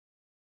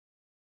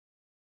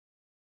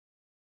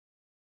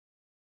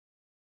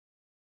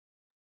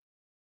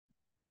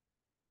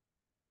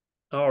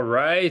All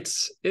right.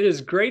 It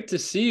is great to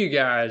see you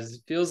guys.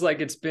 It feels like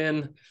it's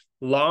been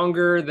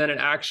longer than it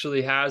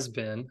actually has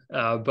been.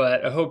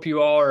 But I hope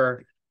you all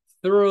are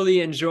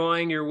thoroughly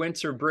enjoying your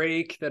winter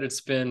break, that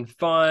it's been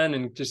fun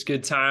and just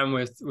good time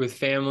with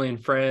family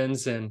and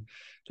friends, and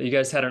that you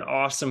guys had an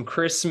awesome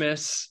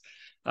Christmas.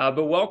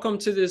 But welcome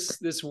to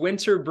this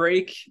winter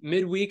break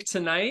midweek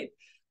tonight.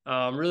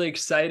 I'm really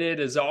excited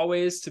as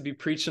always to be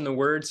preaching the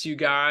word to you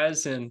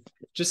guys. And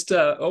just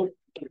oh,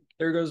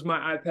 there goes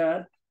my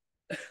iPad.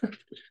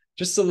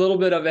 Just a little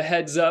bit of a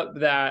heads up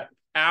that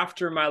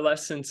after my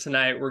lesson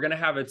tonight, we're going to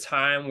have a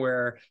time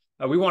where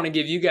we want to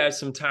give you guys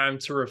some time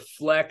to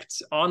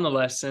reflect on the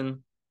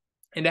lesson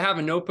and to have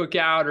a notebook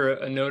out or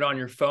a note on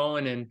your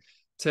phone and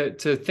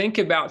to think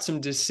about some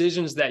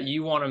decisions that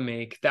you want to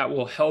make that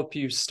will help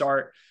you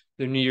start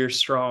the new year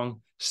strong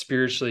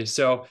spiritually.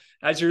 So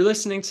as you're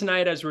listening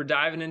tonight, as we're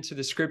diving into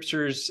the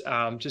scriptures,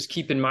 just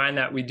keep in mind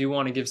that we do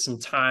want to give some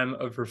time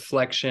of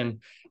reflection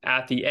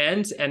at the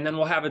end, and then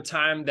we'll have a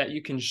time that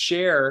you can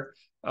share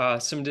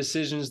some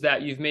decisions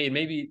that you've made.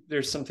 Maybe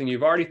there's something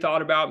you've already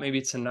thought about.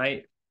 Maybe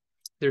tonight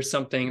there's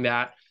something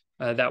that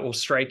will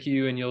strike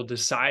you and you'll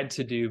decide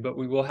to do, but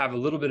we will have a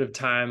little bit of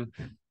time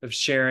of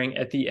sharing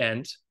at the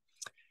end.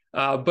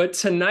 But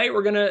tonight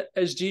we're going to,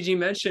 as Gigi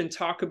mentioned,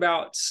 talk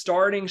about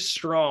starting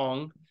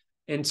strong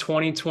in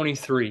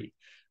 2023.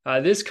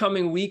 This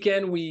coming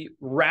weekend, we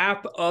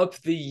wrap up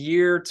the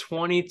year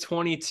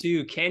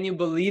 2022. Can you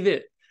believe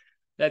it?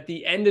 That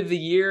the end of the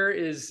year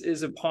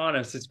is upon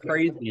us. It's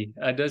crazy.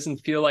 It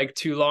doesn't feel like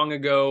too long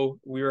ago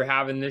we were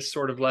having this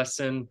sort of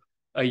lesson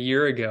a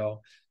year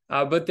ago.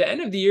 But the end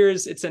of the year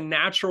it's a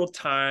natural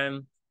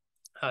time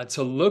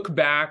to look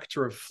back, to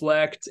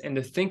reflect, and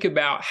to think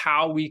about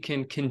how we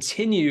can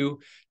continue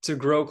to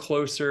grow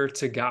closer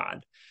to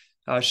God.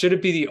 Should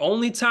it be the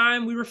only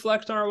time we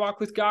reflect on our walk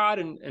with God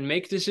and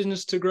make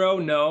decisions to grow?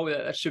 No,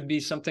 that should be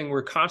something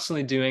we're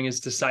constantly doing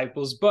as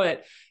disciples,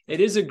 but it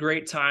is a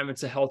great time.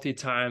 It's a healthy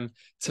time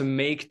to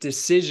make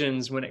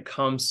decisions when it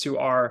comes to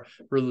our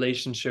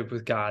relationship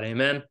with God.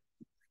 Amen.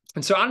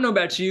 And so I don't know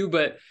about you,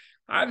 but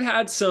I've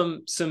had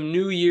some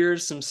new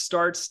years, some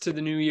starts to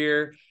the new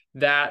year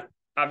that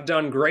I've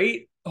done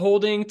great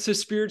holding to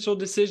spiritual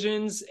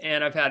decisions.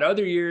 And I've had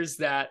other years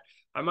that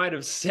I might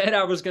have said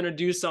I was going to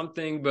do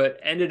something, but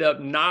ended up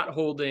not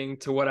holding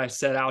to what I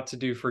set out to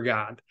do for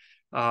God.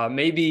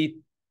 Maybe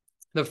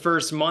the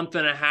first month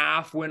and a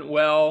half went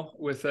well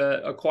with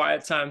a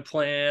quiet time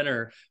plan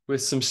or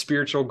with some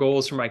spiritual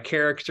goals for my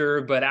character.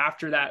 But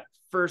after that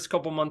first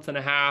couple months and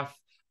a half,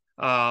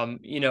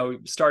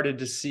 started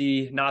to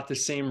see not the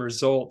same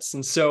results.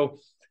 And so,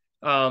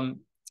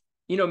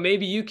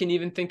 maybe you can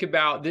even think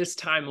about this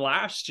time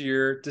last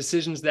year,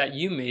 decisions that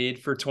you made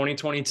for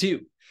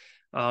 2022.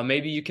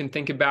 Maybe you can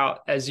think about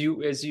as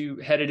you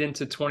headed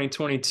into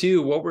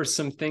 2022, what were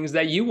some things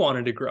that you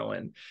wanted to grow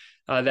in?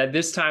 That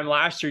this time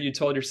last year you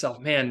told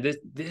yourself, man,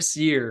 this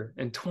year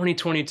in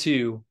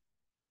 2022,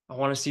 I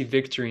want to see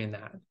victory in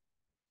that.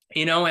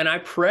 And I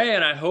pray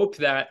and I hope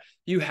that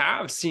you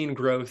have seen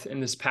growth in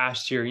this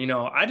past year.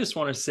 I just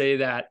want to say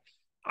that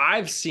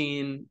I've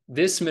seen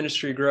this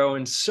ministry grow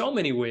in so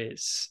many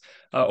ways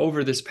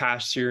over this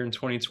past year in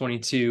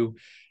 2022.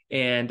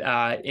 And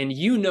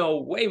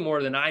way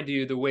more than I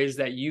do the ways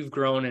that you've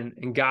grown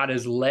and God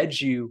has led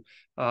you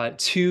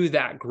to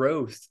that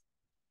growth.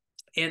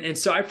 And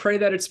so I pray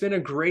that it's been a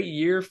great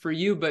year for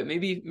you, but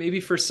maybe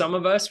for some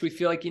of us, we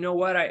feel like, you know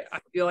what, I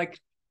feel like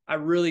I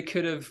really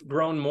could have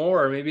grown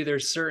more. Or maybe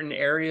there's certain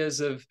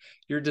areas of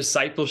your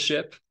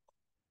discipleship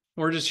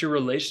or just your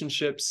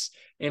relationships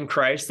in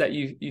Christ that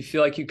you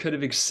feel like you could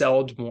have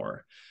excelled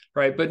more,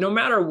 right? But no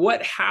matter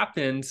what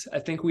happens, I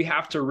think we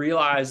have to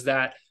realize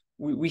that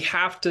we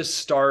have to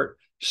start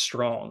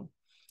strong.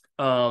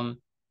 And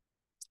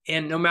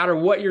no matter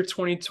what your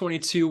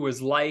 2022 was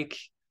like,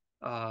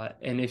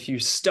 and if you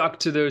stuck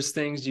to those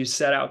things you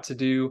set out to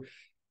do,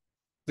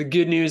 the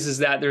good news is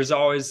that there's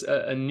always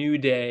a new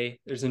day.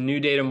 There's a new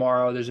day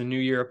tomorrow. There's a new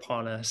year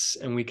upon us,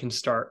 and we can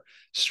start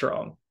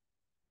strong.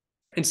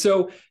 And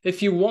so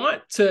if you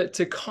want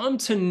to come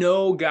to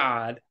know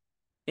God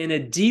in a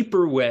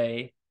deeper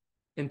way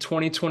in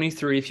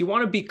 2023, if you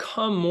want to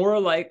become more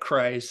like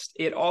Christ,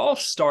 it all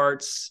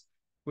starts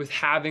with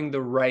having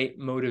the right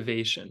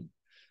motivation.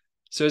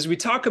 So as we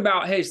talk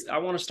about, hey, I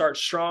want to start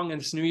strong in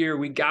this new year,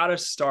 we got to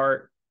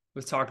start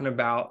with talking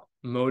about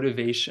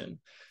motivation.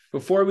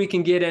 Before we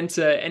can get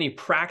into any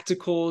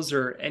practicals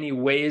or any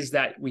ways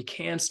that we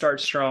can start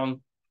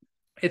strong,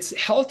 it's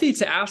healthy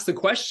to ask the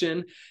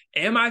question,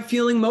 am I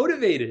feeling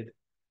motivated?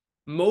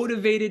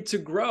 Motivated to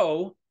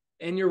grow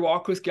in your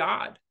walk with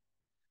God?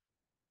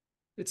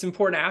 It's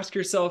important to ask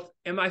yourself,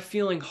 am I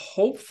feeling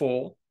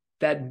hopeful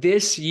that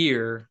this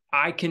year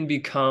I can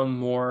become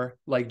more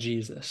like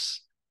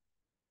Jesus?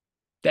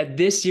 That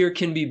this year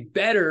can be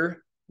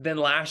better than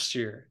last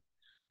year?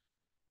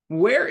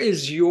 Where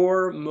is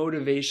your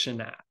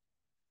motivation at?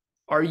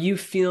 Are you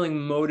feeling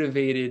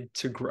motivated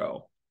to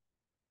grow?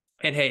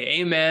 And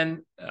hey,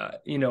 amen.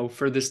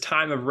 For this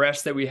time of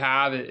rest that we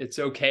have, it's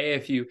okay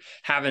if you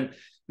haven't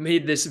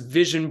made this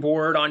vision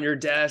board on your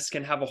desk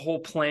and have a whole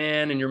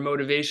plan and your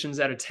motivation's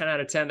at a 10 out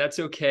of 10, that's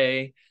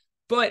okay.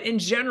 But in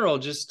general,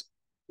 just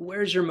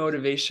where's your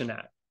motivation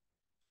at?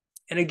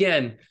 And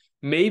again,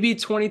 maybe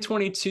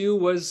 2022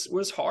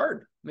 was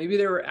hard. Maybe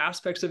there were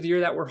aspects of the year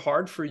that were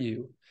hard for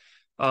you.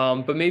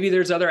 But maybe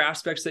there's other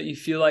aspects that you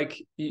feel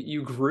like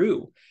you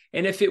grew.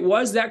 And if it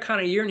was that kind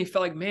of year and you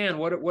felt like, man,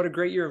 what a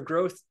great year of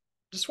growth,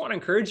 just want to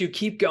encourage you,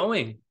 keep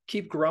going,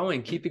 keep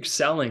growing, keep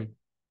excelling.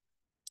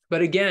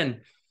 But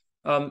again,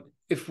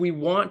 if we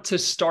want to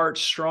start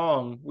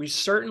strong, we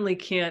certainly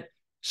can't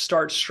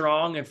start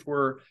strong if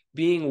we're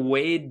being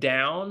weighed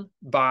down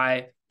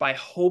by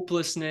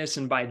hopelessness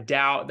and by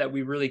doubt that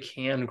we really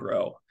can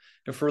grow.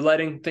 If we're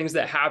letting things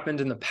that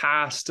happened in the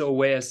past still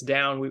weigh us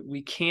down,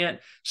 we can't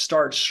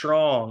start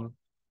strong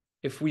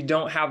if we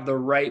don't have the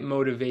right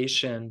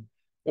motivation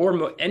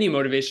or any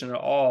motivation at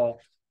all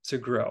to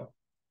grow.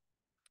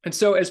 And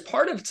so as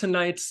part of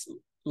tonight's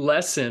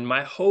lesson,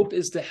 my hope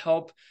is to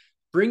help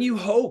bring you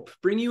hope,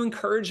 bring you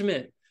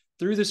encouragement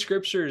through the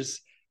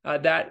scriptures,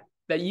 that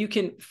you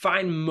can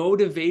find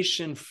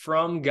motivation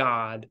from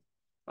God,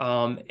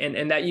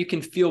 and that you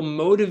can feel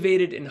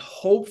motivated and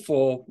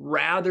hopeful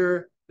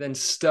rather than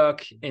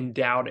stuck in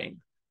doubting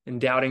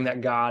that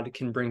God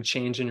can bring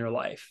change in your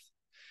life.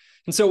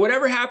 And so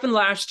whatever happened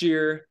last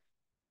year,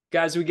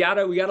 guys, we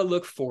gotta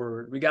look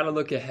forward. We gotta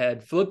look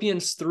ahead.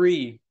 Philippians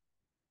 3,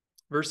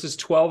 verses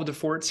 12 to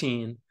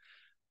 14,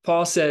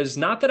 Paul says,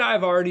 "Not that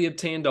I've already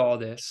obtained all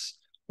this,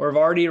 or have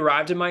already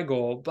arrived at my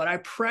goal, but I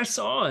press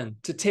on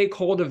to take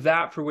hold of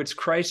that for which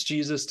Christ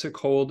Jesus took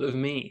hold of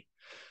me.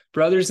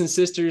 Brothers and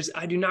sisters,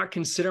 I do not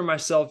consider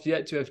myself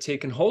yet to have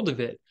taken hold of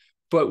it,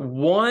 but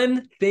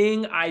one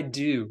thing I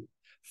do,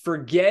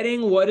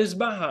 forgetting what is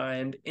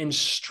behind and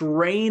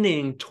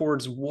straining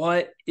towards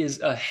what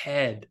is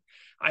ahead.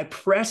 I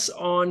press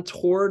on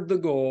toward the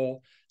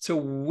goal to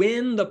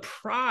win the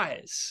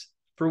prize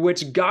for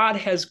which God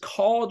has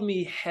called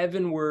me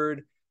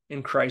heavenward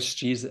in Christ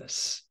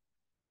Jesus."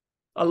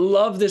 I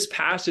love this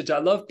passage. I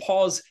love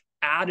Paul's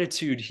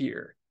attitude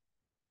here.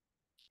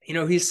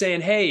 He's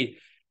saying, hey,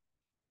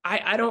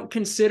 I don't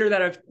consider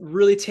that I've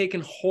really taken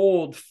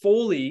hold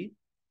fully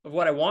of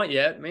what I want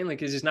yet, mainly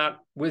because he's not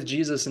with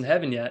Jesus in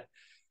heaven yet.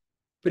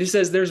 But he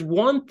says, there's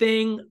one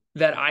thing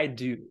that I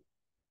do.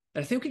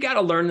 And I think we got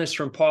to learn this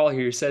from Paul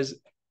here. He says,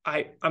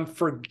 I'm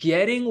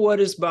forgetting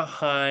what is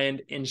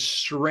behind and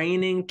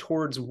straining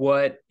towards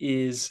what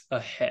is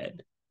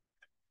ahead.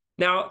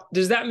 Now,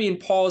 does that mean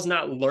Paul is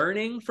not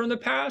learning from the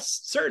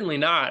past? Certainly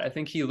not. I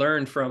think he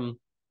learned from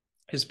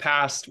his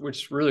past,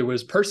 which really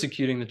was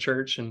persecuting the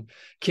church and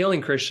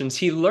killing Christians.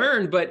 He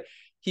learned, but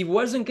he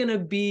wasn't going to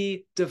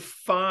be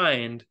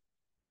defined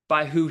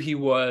by who he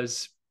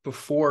was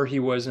before he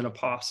was an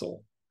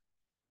apostle.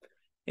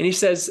 And he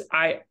says,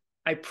 I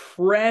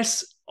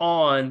press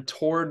on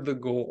toward the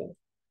goal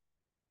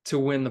to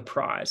win the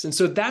prize. And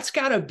so that's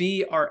got to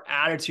be our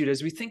attitude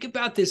as we think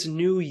about this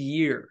new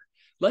year.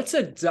 Let's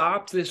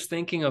adopt this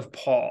thinking of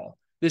Paul,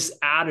 this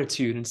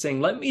attitude, and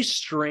saying, let me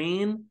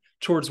strain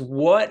towards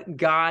what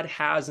God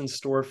has in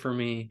store for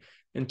me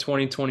in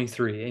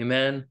 2023.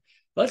 Amen.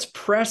 Let's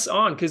press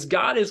on because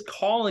God is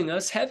calling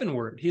us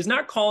heavenward. He's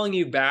not calling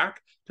you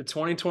back to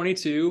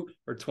 2022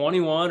 or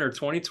 21 or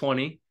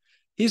 2020.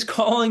 He's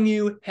calling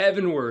you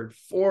heavenward,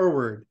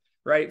 forward,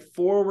 right?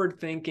 Forward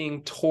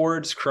thinking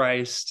towards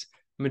Christ,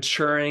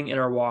 maturing in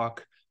our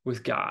walk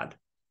with God.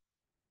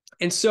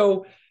 And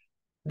so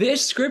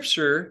this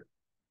scripture,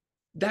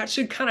 that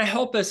should kind of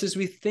help us as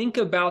we think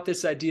about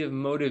this idea of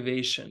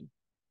motivation.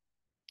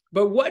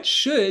 But what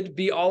should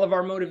be all of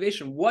our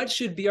motivation? What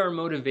should be our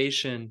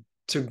motivation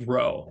to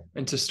grow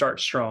and to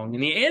start strong?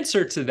 And the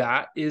answer to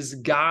that is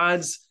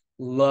God's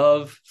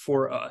love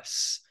for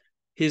us,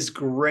 his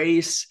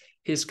grace,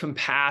 his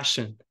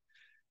compassion.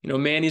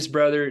 Manny's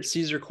brother,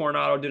 Caesar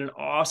Coronado, did an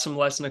awesome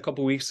lesson a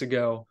couple weeks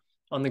ago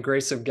on the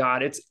grace of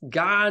God. It's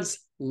God's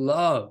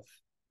love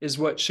is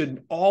what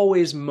should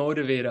always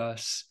motivate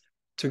us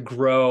to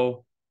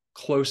grow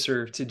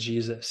closer to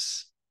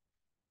Jesus.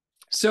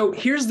 So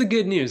here's the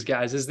good news,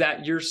 guys, is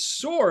that your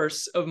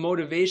source of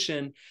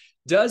motivation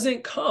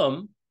doesn't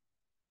come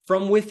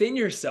from within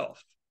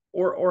yourself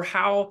or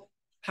how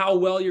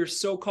well your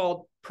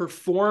so-called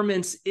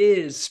performance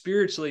is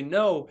spiritually.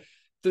 No,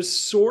 the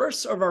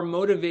source of our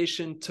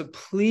motivation to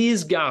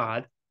please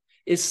God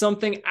is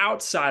something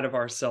outside of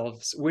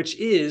ourselves, which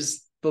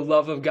is the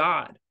love of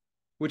God,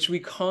 which we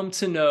come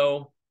to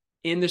know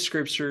in the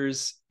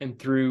scriptures and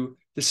through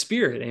the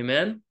Spirit.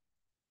 Amen.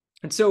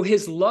 And so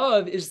his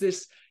love is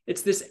this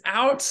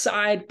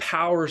outside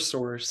power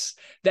source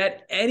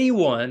that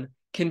anyone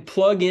can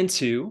plug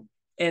into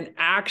and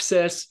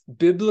access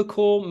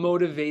biblical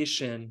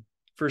motivation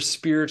for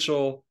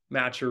spiritual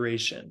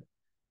maturation.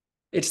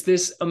 It's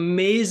this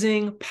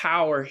amazing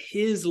power,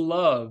 his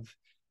love,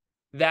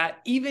 that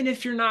even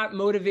if you're not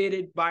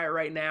motivated by it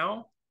right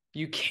now,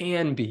 you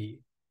can be,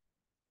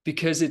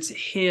 because it's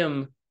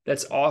him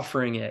that's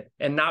offering it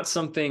and not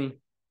something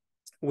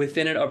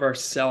within it of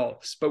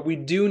ourselves. But we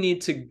do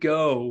need to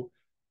go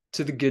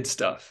to the good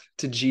stuff,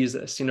 to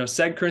Jesus.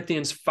 2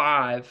 Corinthians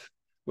 5,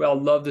 we all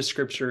love the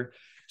scripture.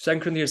 2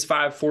 Corinthians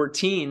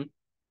 5:14,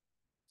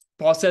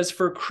 Paul says,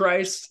 for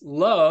Christ's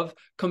love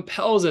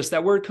compels us.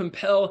 That word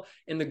compel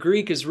in the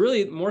Greek is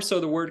really more so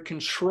the word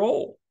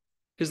control.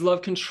 His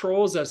love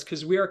controls us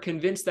because we are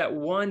convinced that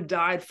one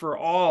died for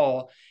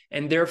all,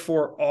 and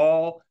therefore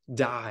all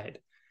died.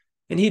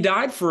 And he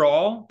died for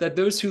all, that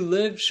those who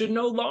live should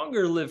no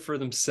longer live for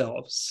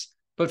themselves,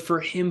 but for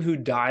him who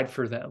died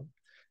for them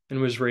and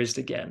was raised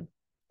again.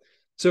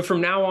 So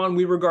from now on,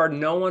 we regard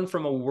no one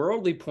from a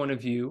worldly point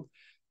of view.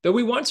 Though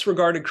we once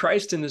regarded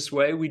Christ in this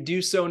way, we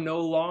do so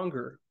no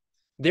longer.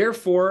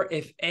 Therefore,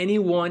 if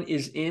anyone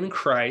is in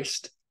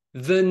Christ,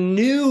 the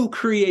new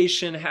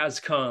creation has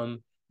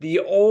come, the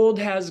old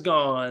has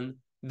gone,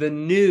 the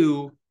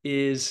new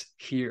is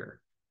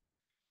here.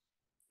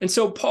 And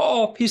so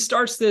Paul, he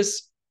starts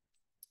this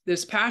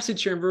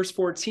passage here in verse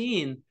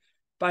 14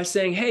 by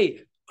saying,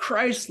 hey,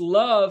 Christ's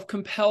love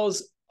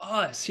compels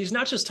us. He's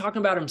not just talking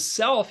about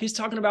himself, he's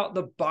talking about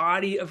the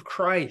body of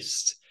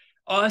Christ.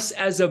 Us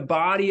as a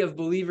body of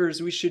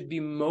believers, we should be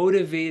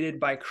motivated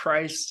by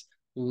Christ's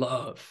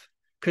love,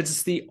 because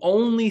it's the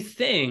only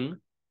thing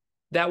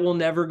that will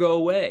never go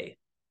away.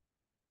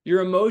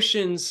 Your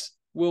emotions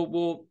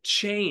will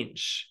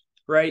change,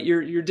 right?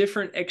 Your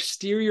different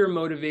exterior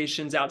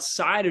motivations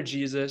outside of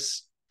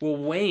Jesus will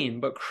wane,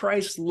 but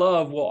Christ's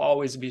love will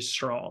always be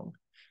strong.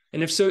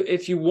 And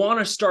if you want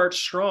to start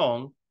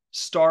strong,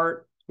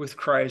 start with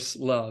Christ's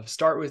love.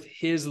 Start with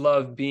his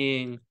love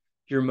being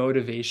your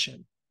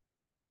motivation.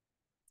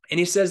 And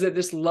he says that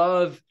this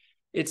love,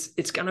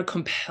 it's going to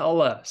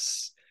compel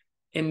us.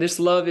 And this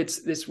love,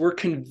 we're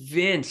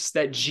convinced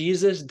that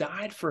Jesus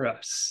died for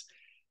us.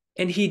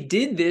 And he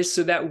did this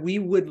so that we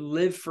would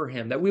live for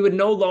him, that we would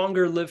no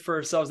longer live for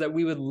ourselves, that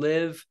we would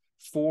live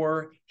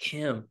for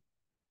him.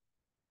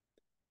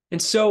 And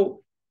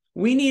so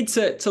we need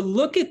to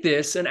look at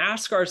this and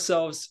ask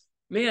ourselves,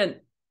 man,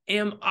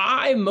 am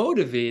I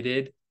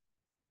motivated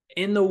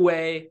in the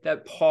way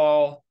that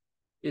Paul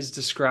is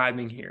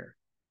describing here?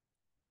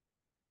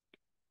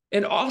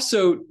 And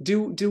also,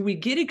 do we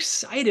get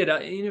excited?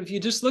 If you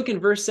just look in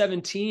verse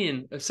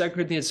 17 of 2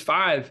 Corinthians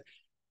 5,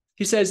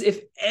 he says,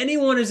 if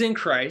anyone is in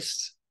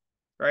Christ,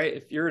 right?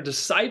 If you're a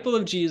disciple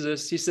of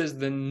Jesus, he says,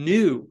 the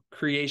new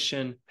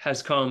creation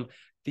has come.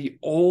 The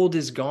old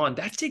is gone.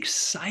 That's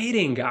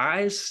exciting,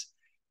 guys.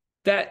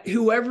 That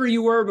whoever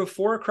you were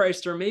before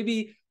Christ, or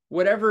maybe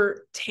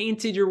whatever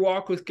tainted your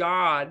walk with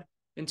God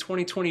in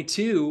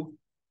 2022,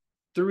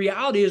 the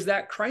reality is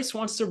that Christ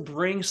wants to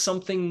bring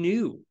something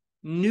new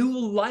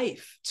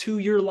life to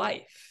your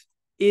life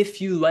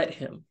if you let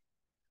him.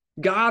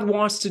 God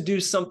wants to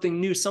do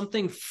something new,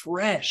 something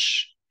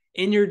fresh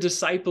in your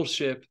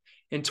discipleship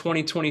in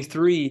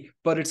 2023,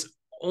 but it's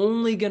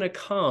only going to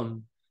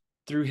come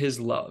through his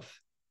love.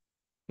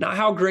 Not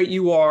how great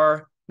you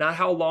are, not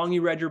how long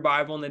you read your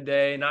Bible in a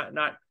day,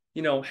 not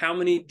how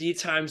many D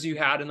times you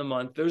had in the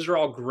month. Those are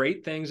all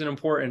great things and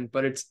important,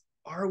 but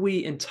are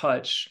we in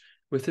touch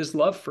with his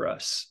love for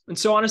us? And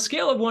so on a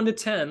scale of 1 to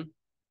 10,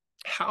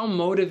 how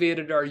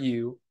motivated are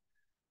you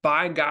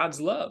by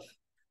God's love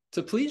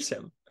to please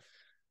him?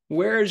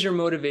 Where is your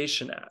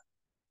motivation at?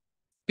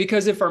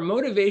 Because if our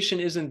motivation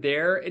isn't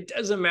there, it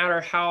doesn't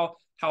matter how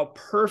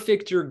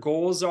perfect your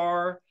goals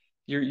are,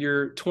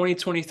 your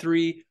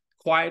 2023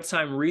 quiet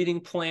time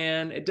reading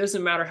plan. It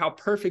doesn't matter how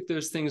perfect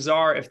those things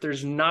are. If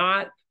there's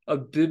not a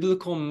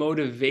biblical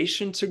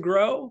motivation to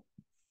grow,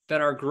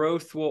 then our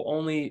growth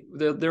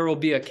there will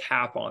be a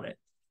cap on it.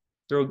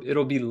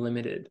 It'll be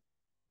limited.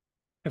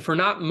 If we're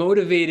not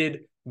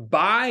motivated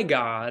by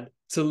God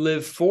to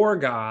live for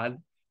God,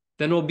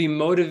 then we'll be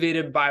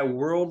motivated by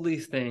worldly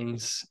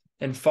things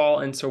and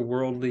fall into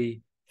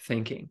worldly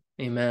thinking.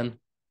 Amen.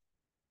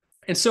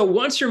 And so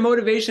once your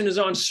motivation is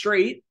on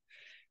straight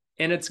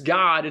and it's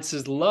God, it's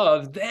his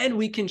love, then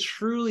we can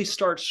truly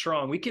start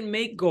strong. We can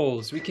make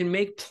goals. We can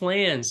make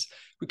plans.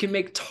 We can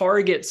make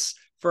targets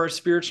for our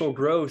spiritual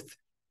growth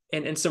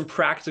and some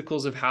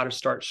practicals of how to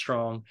start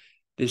strong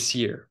this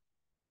year.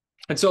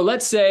 And so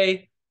let's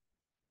say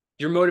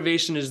your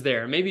motivation is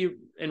there. Maybe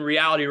in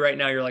reality right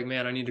now, you're like,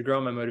 man, I need to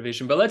grow my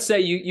motivation. But let's say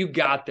you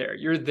got there.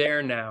 You're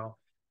there now.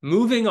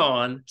 Moving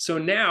on. So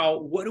now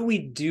what do we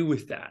do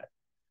with that?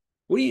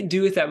 What do you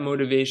do with that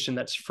motivation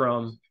that's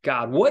from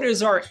God? What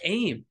is our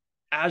aim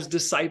as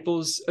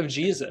disciples of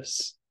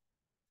Jesus?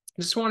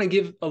 I just want to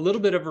give a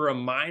little bit of a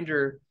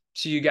reminder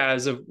to you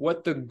guys of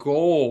what the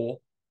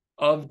goal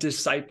of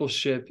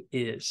discipleship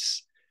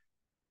is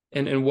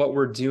and what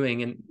we're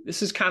doing. And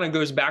this is kind of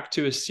goes back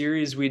to a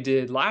series we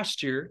did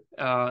last year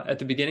at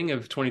the beginning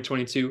of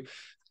 2022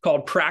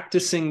 called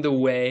Practicing the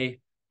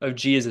Way of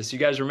Jesus. You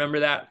guys remember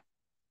that?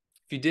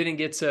 If you didn't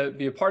get to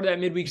be a part of that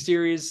midweek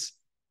series,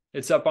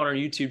 it's up on our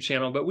YouTube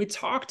channel. But we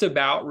talked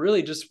about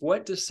really just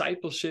what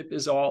discipleship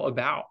is all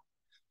about.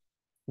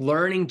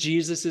 Learning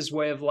Jesus's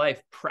way of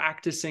life,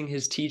 practicing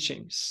his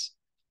teachings,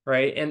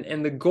 right?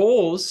 And the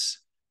goals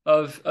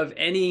of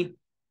any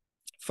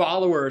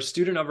follower or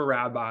student of a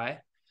rabbi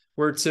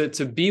We're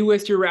to be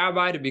with your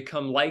rabbi, to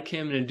become like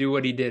him, and to do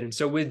what he did. And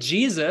so with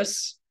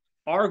Jesus,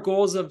 our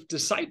goals of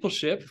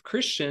discipleship of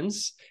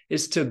Christians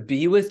is to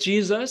be with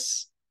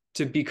Jesus,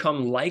 to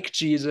become like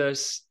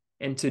Jesus,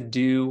 and to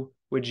do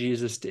what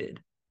Jesus did.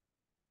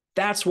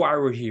 That's why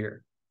we're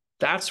here.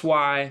 That's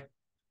why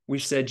we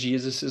said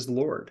Jesus is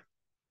Lord,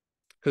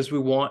 because we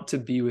want to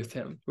be with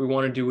him. We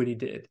want to do what he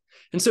did.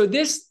 And so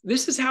this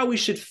is how we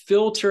should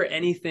filter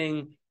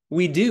anything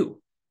we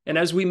do. And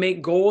as we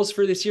make goals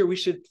for this year, we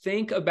should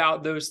think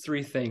about those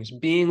three things: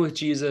 being with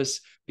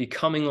Jesus,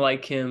 becoming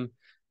like him,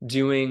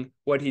 doing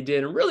what he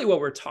did. And really what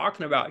we're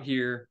talking about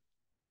here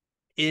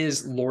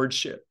is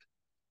lordship.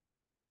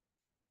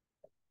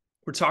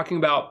 We're talking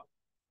about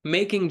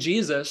making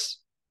Jesus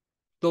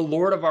the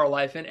Lord of our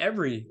life in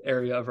every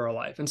area of our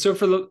life. And so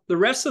for the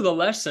rest of the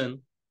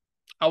lesson,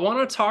 I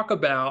want to talk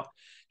about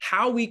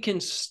how we can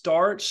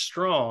start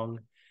strong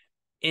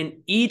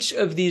in each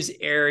of these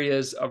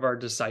areas of our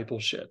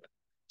discipleship.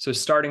 So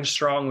starting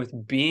strong with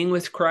being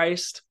with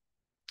Christ,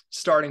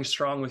 starting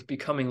strong with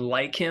becoming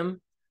like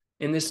him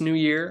in this new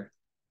year,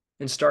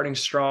 and starting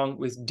strong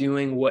with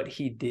doing what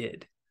he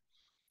did.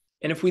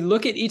 And if we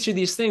look at each of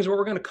these things, what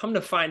we're going to come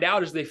to find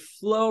out is they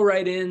flow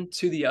right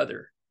into the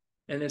other.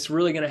 And it's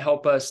really going to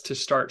help us to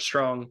start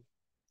strong,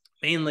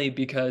 mainly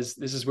because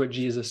this is what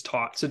Jesus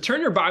taught. So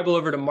turn your Bible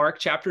over to Mark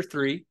chapter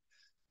 3.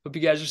 Hope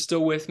you guys are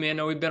still with me. I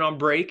know we've been on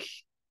break,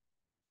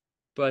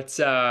 but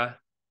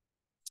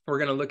we're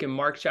going to look at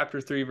Mark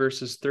chapter 3,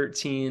 verses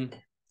 13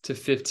 to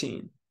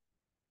 15.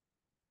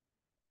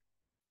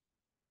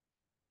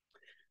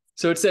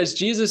 So it says,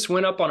 Jesus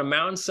went up on a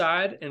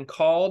mountainside and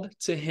called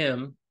to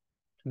him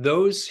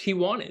those he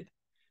wanted,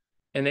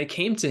 and they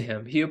came to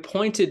him. He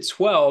appointed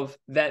 12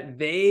 that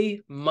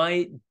they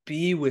might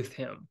be with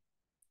him,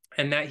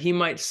 and that he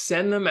might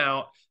send them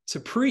out to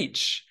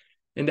preach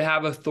and to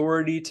have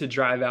authority to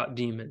drive out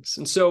demons.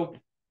 And so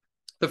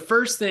the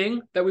first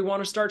thing that we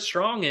want to start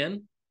strong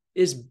in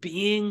is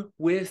being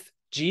with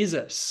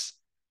Jesus.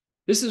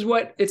 This is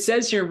what it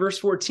says here in verse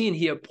 14.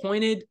 He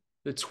appointed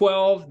the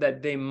 12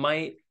 that they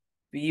might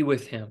be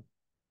with him.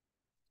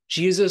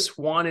 Jesus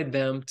wanted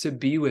them to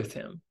be with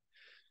him.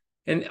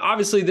 And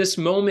obviously this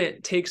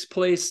moment takes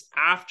place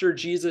after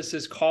Jesus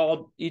has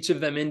called each of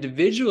them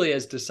individually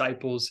as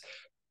disciples,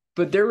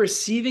 but they're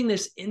receiving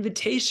this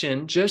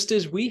invitation just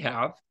as we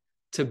have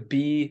to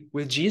be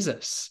with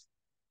Jesus.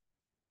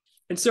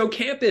 And so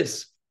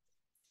campus,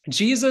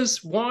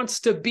 Jesus wants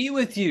to be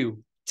with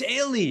you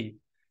daily,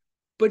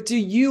 but do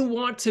you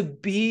want to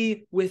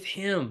be with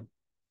him?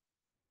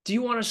 Do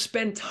you want to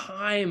spend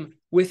time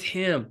with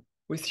him,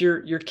 with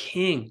your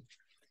king?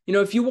 You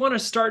know, if you want to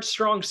start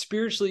strong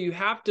spiritually, you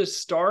have to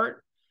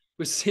start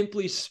with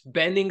simply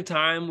spending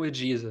time with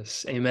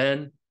Jesus.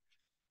 Amen.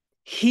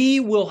 He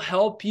will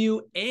help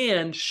you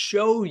and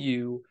show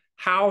you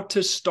how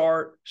to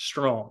start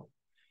strong.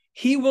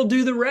 He will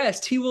do the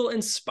rest. He will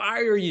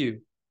inspire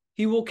you.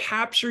 He will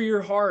capture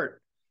your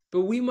heart.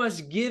 But we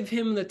must give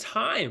him the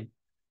time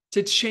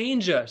to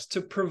change us,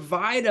 to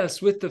provide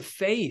us with the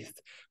faith,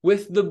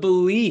 with the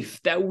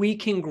belief that we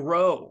can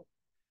grow.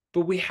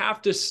 But we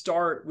have to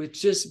start with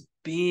just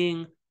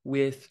being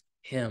with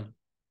him.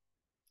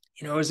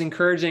 You know, it was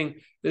encouraging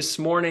this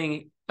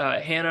morning.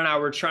 Hannah and I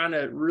were trying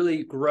to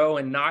really grow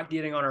and not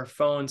getting on our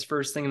phones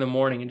first thing in the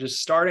morning and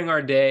just starting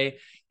our day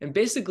and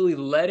basically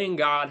letting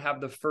God have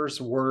the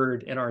first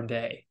word in our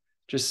day,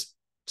 just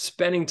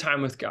spending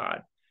time with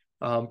God,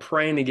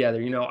 praying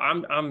together. You know,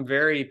 I'm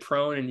very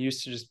prone and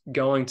used to just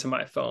going to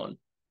my phone.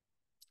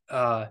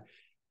 But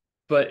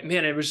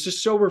man, it was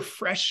just so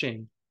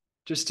refreshing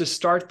just to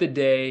start the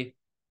day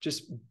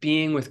just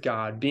being with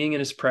God, being in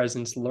his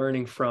presence,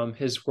 learning from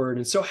his word.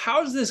 And so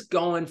how's this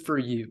going for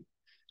you,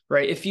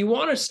 right? If you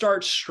want to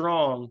start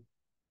strong,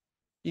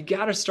 you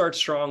got to start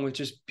strong with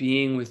just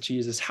being with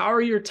Jesus. How are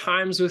your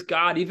times with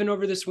God, even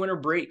over this winter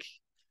break?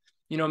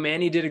 You know,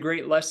 Manny did a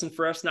great lesson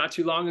for us not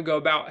too long ago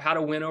about how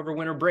to win over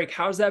winter break.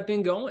 How's that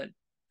been going?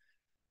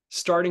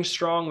 Starting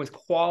strong with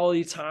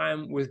quality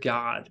time with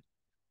God.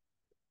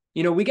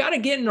 You know, we got to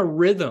get in a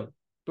rhythm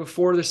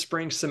before the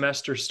spring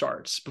semester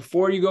starts,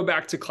 before you go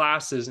back to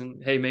classes.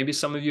 And hey, maybe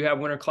some of you have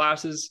winter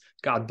classes.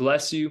 God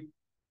bless you.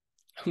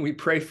 We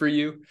pray for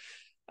you.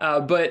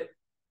 But,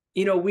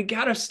 you know, we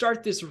got to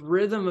start this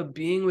rhythm of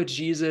being with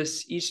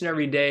Jesus each and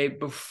every day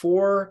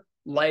before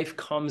life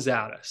comes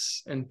at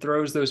us and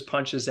throws those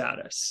punches at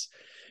us.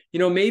 You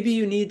know, maybe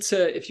you need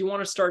to, if you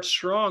want to start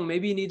strong,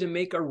 maybe you need to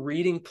make a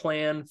reading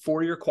plan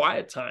for your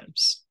quiet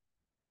times.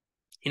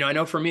 You know, I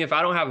know for me, if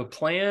I don't have a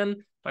plan,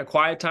 my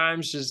quiet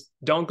times just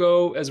don't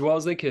go as well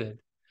as they could.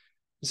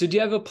 So do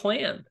you have a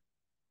plan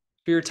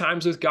for your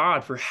times with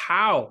God, for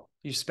how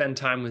you spend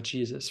time with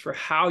Jesus, for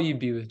how you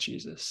be with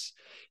Jesus?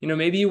 You know,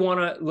 maybe you want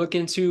to look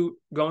into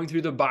going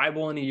through the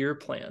Bible in a year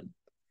plan.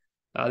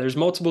 There's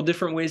multiple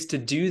different ways to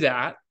do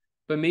that,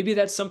 but maybe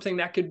that's something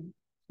that could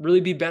really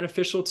be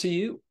beneficial to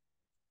you.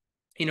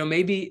 You know,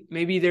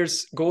 maybe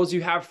there's goals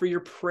you have for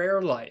your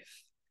prayer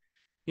life.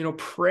 You know,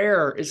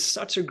 prayer is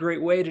such a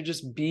great way to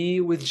just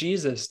be with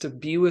Jesus, to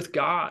be with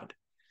God.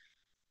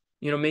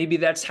 Maybe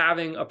that's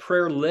having a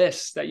prayer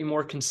list that you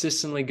more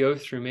consistently go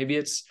through. Maybe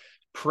it's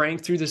praying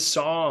through the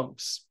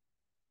Psalms,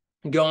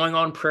 going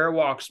on prayer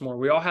walks more.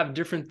 We all have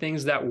different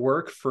things that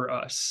work for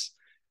us.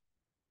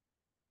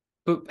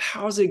 But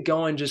how's it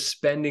going just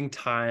spending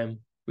time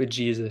with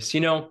Jesus?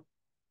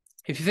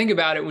 If you think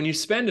about it, when you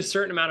spend a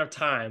certain amount of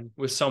time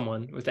with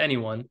someone, with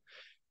anyone,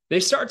 they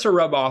start to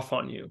rub off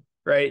on you,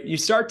 right? You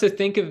start to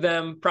think of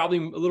them probably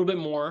a little bit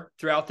more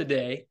throughout the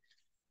day.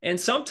 And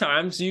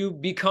sometimes you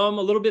become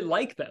a little bit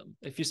like them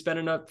if you spend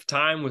enough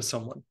time with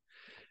someone.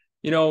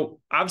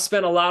 I've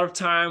spent a lot of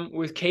time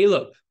with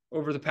Caleb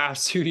over the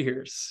past 2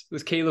 years,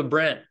 with Caleb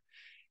Brent.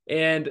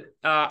 And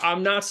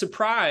I'm not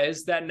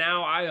surprised that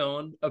now I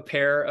own a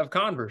pair of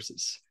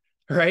Converses,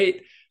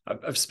 right?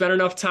 I've spent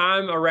enough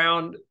time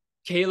around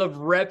Caleb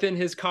repping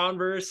his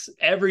Converse,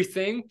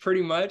 everything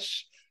pretty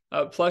much,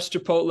 plus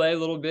Chipotle a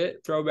little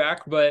bit,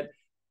 throwback. But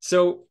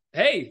so,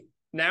 hey,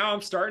 now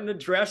I'm starting to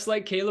dress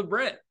like Caleb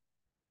Brent.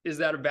 Is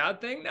that a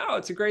bad thing? No,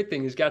 it's a great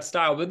thing. He's got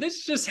style, but this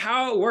is just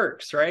how it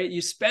works, right?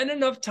 You spend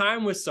enough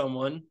time with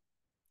someone,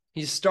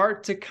 you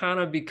start to kind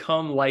of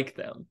become like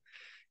them.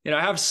 I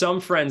have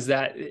some friends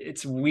that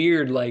it's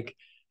weird. Like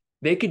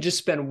they could just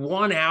spend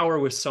 1 hour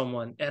with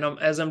someone. And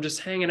as I'm just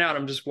hanging out,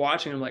 I'm just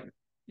watching. I'm like,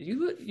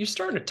 you're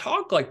starting to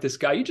talk like this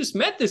guy. You just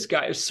met this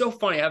guy. It's so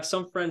funny. I have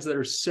some friends that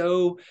are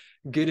so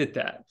good at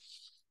that.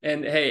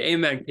 And hey,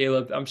 amen,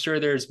 Caleb. I'm sure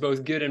there's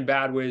both good and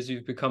bad ways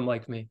you've become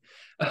like me.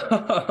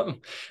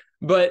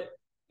 But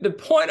the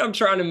point I'm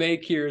trying to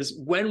make here is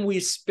when we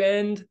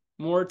spend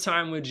more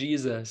time with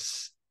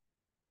Jesus,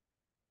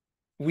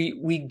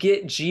 we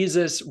get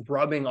Jesus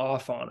rubbing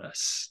off on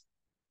us,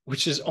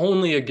 which is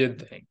only a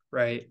good thing,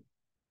 right?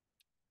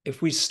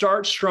 If we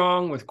start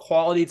strong with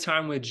quality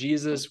time with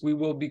Jesus, we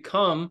will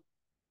become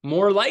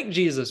more like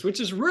Jesus,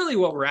 which is really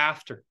what we're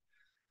after,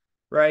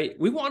 right?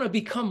 We want to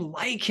become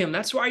like him.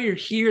 That's why you're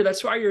here.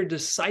 That's why you're a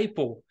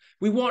disciple.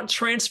 We want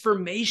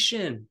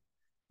transformation.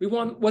 We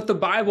want what the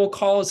Bible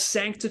calls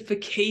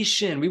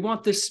sanctification. We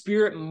want the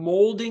Spirit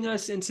molding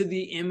us into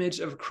the image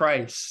of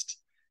Christ.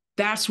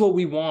 That's what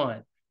we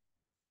want.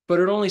 But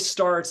it only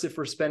starts if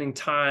we're spending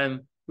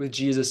time with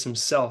Jesus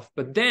himself.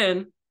 But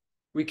then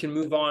we can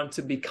move on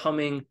to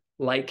becoming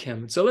like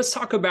him. So let's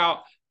talk about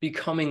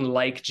becoming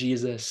like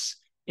Jesus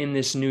in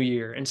this new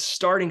year and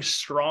starting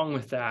strong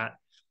with that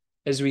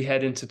as we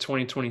head into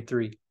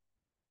 2023.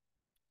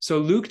 So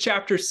Luke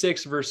chapter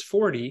 6, verse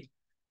 40,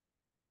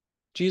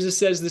 Jesus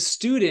says, the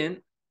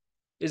student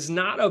is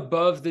not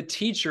above the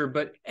teacher,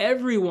 but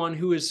everyone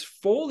who is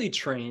fully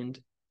trained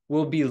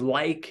will be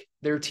like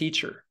their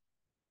teacher.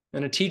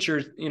 And a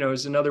teacher,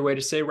 is another way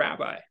to say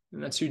rabbi.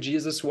 And that's who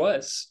Jesus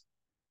was.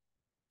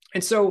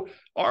 And so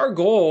our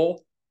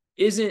goal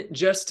isn't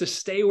just to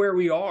stay where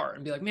we are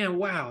and be like, man,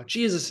 wow,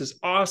 Jesus is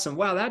awesome.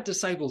 Wow, that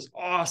disciple's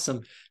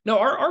awesome. No,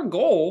 our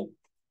goal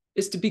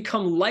is to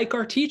become like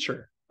our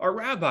teacher, our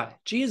rabbi,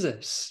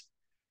 Jesus.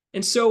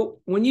 And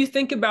so when you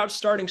think about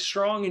starting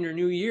strong in your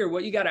new year,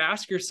 what you got to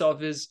ask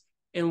yourself is,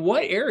 in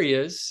what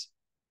areas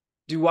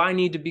do I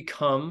need to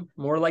become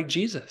more like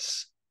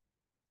Jesus?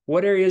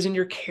 What areas in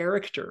your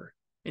character,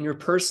 in your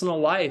personal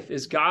life,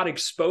 is God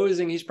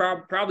exposing? He's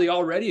probably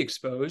already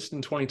exposed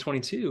in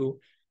 2022.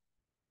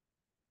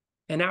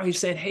 And now he's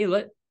saying, hey,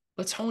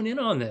 let's hone in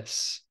on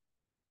this.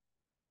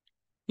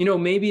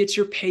 Maybe it's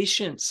your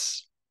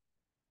patience,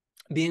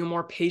 being a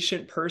more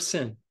patient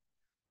person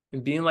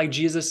and being like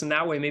Jesus in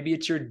that way. Maybe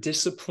it's your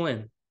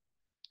discipline,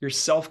 your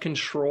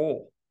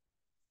self-control.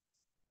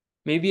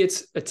 Maybe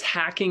it's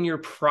attacking your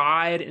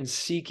pride and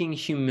seeking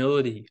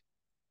humility,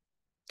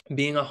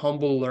 being a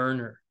humble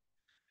learner.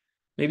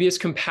 Maybe it's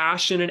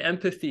compassion and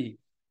empathy.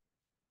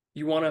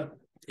 You want to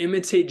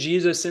imitate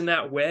Jesus in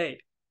that way.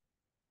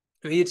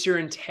 Maybe it's your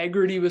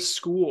integrity with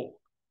school.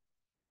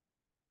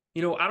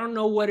 I don't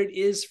know what it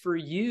is for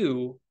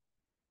you,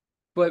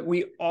 but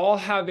we all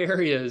have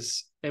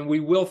areas, and we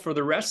will for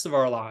the rest of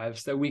our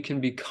lives, that we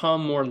can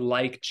become more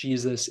like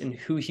Jesus in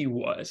who he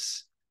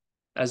was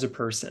as a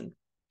person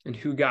and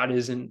who God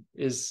is in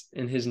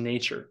his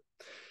nature.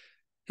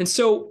 And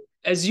so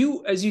as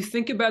you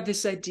think about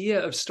this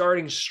idea of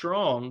starting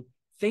strong,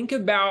 think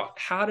about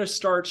how to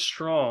start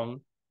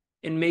strong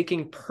in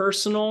making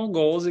personal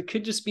goals. It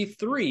could just be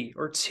 3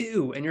 or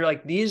 2. And you're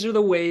like, these are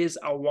the ways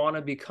I want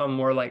to become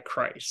more like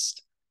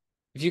Christ.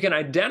 If you can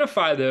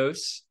identify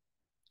those,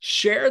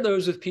 share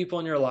those with people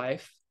in your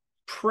life,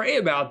 pray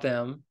about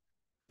them,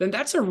 then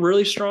that's a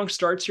really strong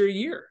start to your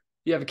year.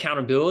 You have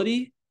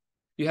accountability,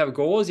 you have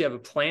goals, you have a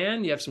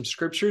plan, you have some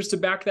scriptures to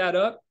back that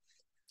up,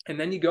 and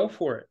then you go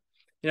for it.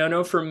 I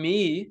know for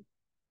me,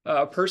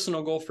 a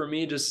personal goal for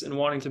me, just in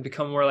wanting to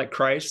become more like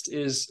Christ,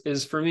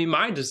 is for me,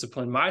 my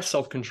discipline, my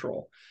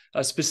self-control,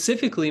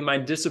 specifically my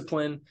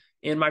discipline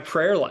in my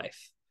prayer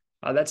life.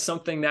 That's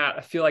something that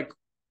I feel like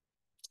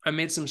I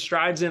made some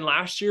strides in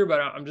last year, but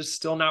I'm just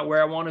still not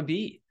where I want to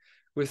be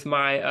with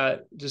my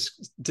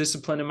just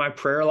discipline in my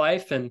prayer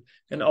life. And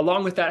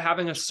along with that,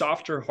 having a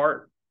softer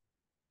heart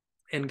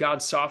and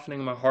God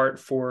softening my heart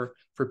for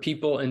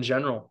people in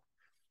general.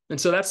 And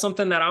so that's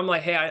something that I'm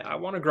like, hey, I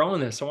want to grow in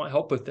this. I want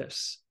help with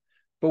this.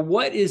 but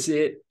what is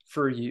it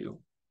for you?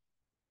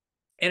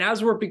 And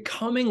as we're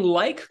becoming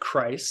like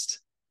Christ,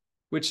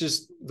 which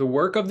is the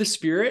work of the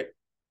Spirit,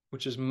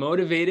 which is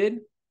motivated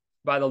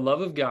by the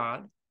love of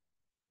God,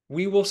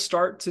 we will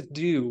start to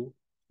do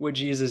what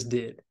Jesus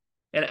did.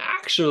 And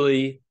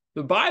actually,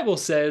 the Bible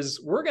says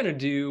we're going to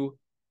do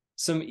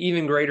some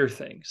even greater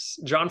things.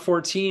 John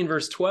 14,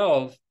 verse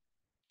 12,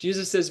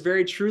 Jesus says,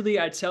 very truly,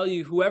 I tell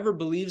you, whoever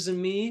believes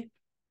in me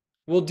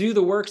will do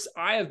the works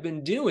I have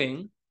been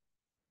doing,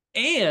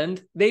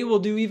 and they will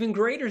do even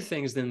greater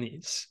things than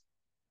these,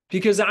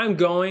 because I'm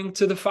going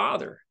to the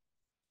Father.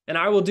 And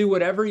I will do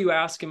whatever you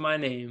ask in my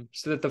name,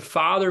 so that the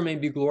Father may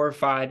be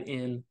glorified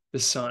in the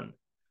Son.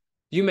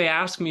 You may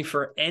ask me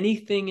for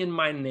anything in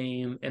my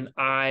name, and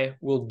I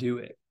will do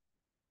it.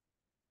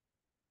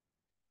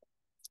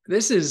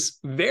 This is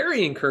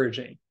very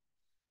encouraging.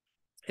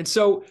 And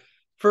so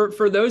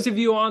for those of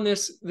you on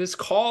this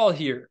call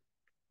here,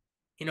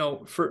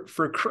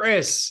 for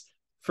Chris,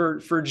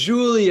 for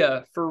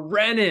Julia, for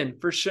Renan,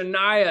 for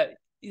Shania,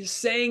 he's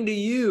saying to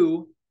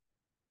you,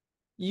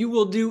 you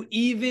will do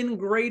even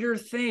greater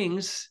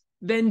things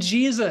than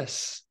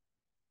Jesus.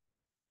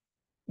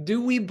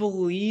 Do we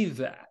believe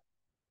that?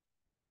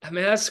 I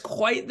mean, that's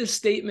quite the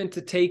statement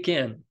to take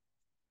in.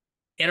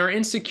 And our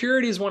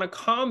insecurities want to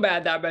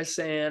combat that by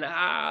saying,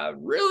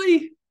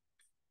 really?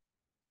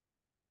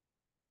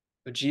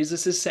 But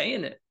Jesus is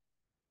saying it,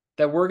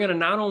 that we're going to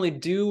not only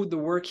do the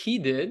work he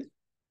did,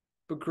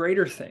 but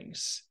greater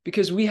things,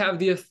 because we have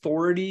the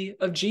authority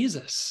of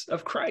Jesus,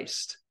 of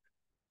Christ.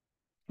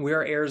 We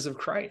are heirs of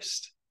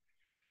Christ.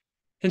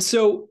 And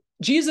so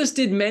Jesus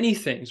did many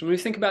things. When we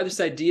think about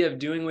this idea of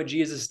doing what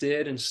Jesus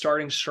did and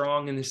starting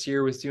strong in this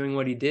year with doing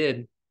what he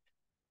did,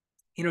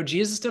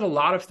 Jesus did a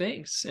lot of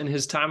things in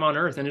his time on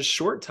earth, in his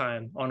short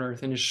time on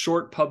earth, in his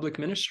short public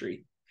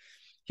ministry.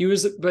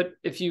 But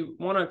if you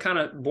want to kind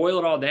of boil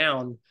it all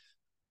down,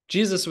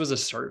 Jesus was a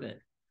servant.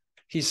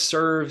 He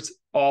served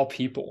all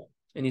people,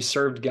 and he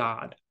served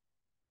God.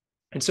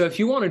 And so if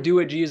you want to do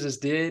what Jesus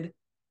did,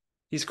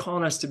 he's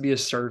calling us to be a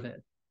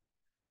servant.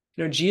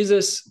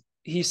 Jesus,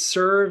 he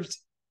served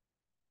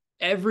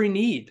every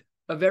need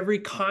of every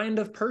kind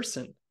of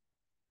person.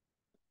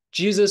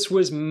 Jesus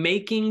was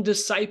making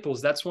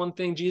disciples. That's one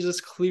thing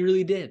Jesus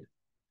clearly did,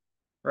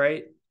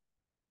 right?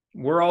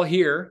 We're all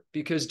here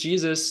because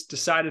Jesus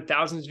decided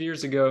thousands of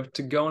years ago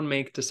to go and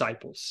make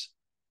disciples.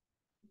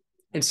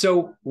 And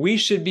so we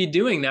should be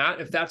doing that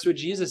if that's what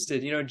Jesus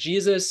did.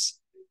 Jesus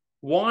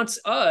wants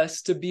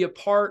us to be a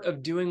part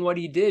of doing what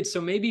he did.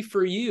 So maybe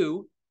for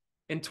you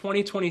in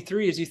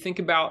 2023, as you think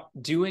about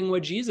doing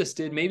what Jesus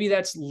did, maybe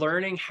that's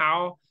learning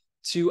how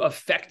to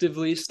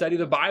effectively study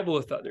the Bible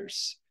with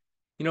others.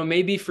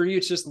 Maybe for you,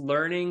 it's just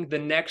learning the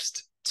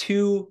next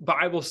 2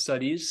 Bible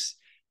studies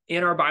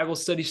in our Bible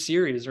study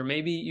series, or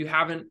maybe you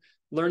haven't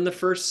learned the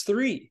first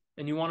 3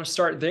 and you want to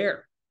start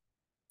there.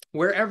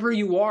 Wherever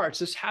you are, it's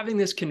just having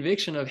this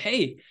conviction of,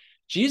 hey,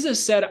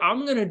 Jesus said,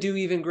 I'm going to do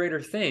even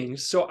greater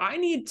things. So I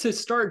need to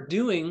start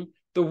doing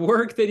the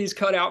work that he's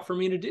cut out for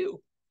me to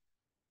do.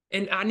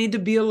 And I need to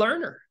be a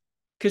learner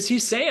because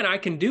he's saying I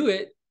can do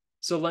it.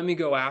 So let me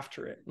go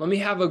after it. Let me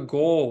have a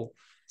goal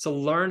to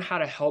learn how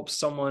to help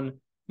someone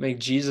make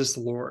Jesus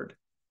Lord.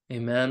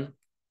 Amen.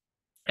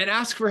 And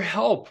ask for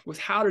help with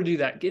how to do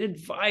that. Get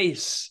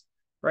advice,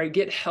 right?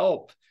 Get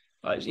help.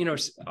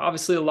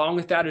 Obviously, along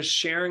with that is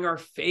sharing our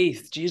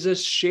faith.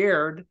 Jesus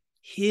shared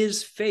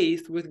his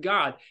faith with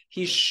God.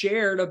 He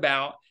shared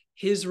about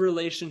his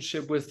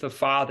relationship with the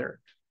Father.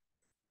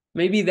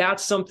 Maybe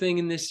that's something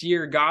in this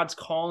year God's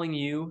calling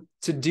you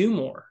to do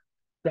more,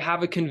 to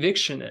have a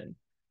conviction in,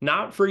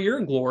 not for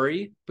your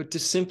glory, but to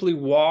simply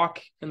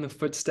walk in the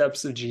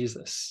footsteps of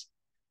Jesus.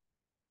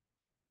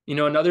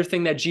 Another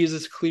thing that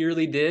Jesus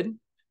clearly did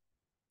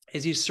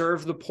is he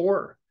served the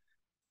poor.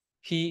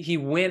 He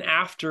went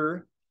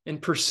after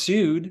and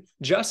pursued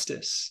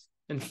justice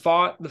and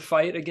fought the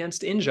fight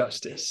against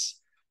injustice.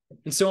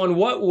 And so in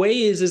what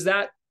ways is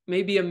that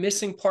maybe a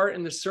missing part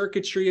in the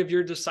circuitry of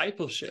your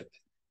discipleship,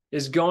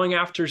 is going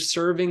after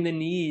serving the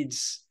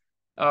needs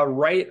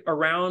right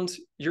around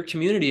your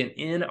community and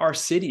in our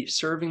city,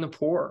 serving the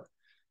poor.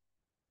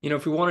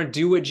 If we want to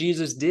do what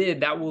Jesus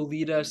did, that will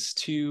lead us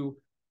to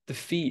the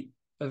feet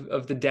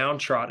of the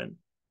downtrodden.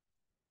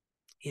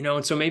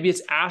 And so maybe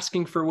it's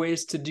asking for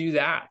ways to do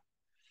that.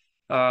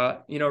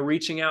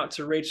 Reaching out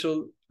to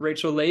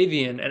Rachel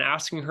Levy and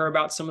asking her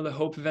about some of the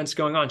Hope events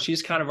going on.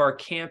 She's kind of our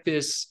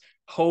campus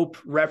Hope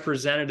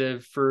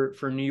representative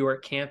for New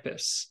York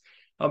campus.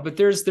 But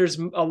there's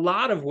a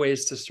lot of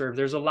ways to serve.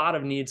 There's a lot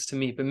of needs to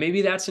meet, but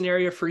maybe that's an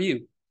area for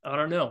you. I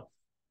don't know.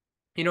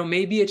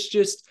 Maybe it's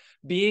just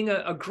being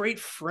a great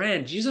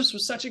friend. Jesus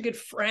was such a good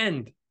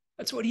friend.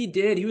 That's what he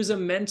did. He was a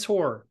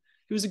mentor.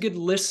 He was a good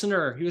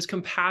listener. He was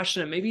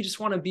compassionate. Maybe you just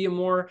want to be a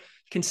more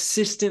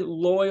consistent,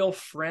 loyal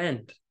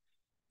friend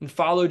and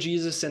follow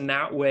Jesus in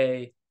that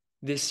way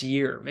this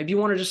year. Maybe you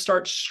want to just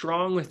start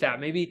strong with that.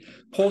 Maybe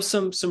pull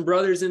some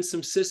brothers and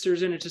some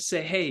sisters in and just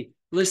say, hey,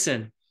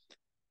 listen,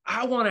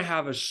 I want to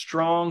have a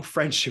strong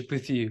friendship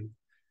with you,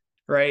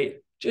 right?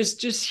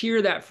 Just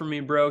hear that from me,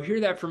 bro.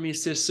 Hear that from me,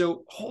 sis.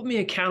 So hold me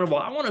accountable.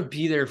 I want to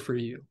be there for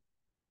you.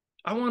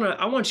 I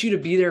want you to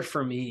be there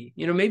for me.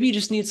 Maybe you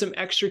just need some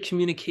extra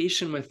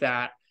communication with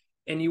that,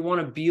 and you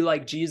want to be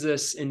like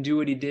Jesus and do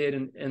what he did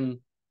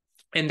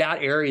in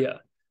that area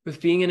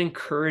with being an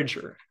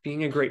encourager,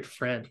 being a great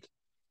friend.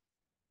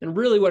 And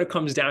really what it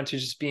comes down to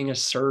is just being a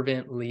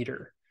servant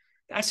leader.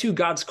 That's who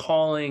God's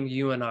calling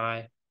you and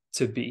I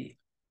to be.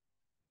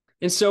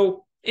 And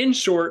so, in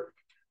short,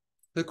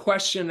 the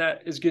question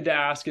that is good to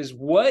ask is,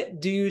 what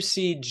do you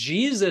see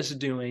Jesus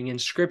doing in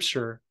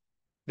Scripture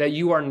that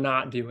you are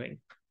not doing?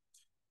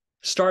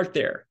 Start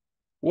there.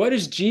 What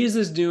is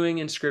Jesus doing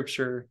in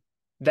Scripture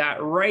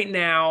that right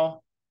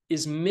now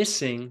is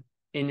missing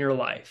in your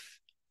life?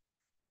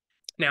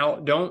 Now,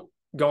 don't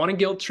go on a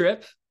guilt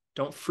trip.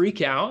 Don't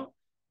freak out.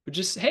 But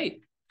just,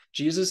 hey,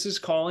 Jesus is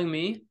calling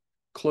me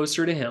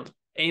closer to him.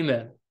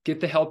 Amen. Get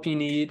the help you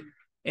need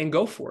and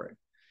go for it.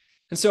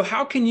 And so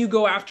how can you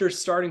go after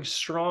starting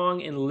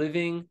strong and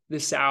living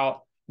this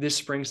out this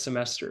spring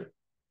semester?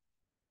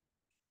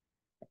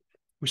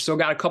 We still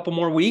got a couple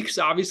more weeks,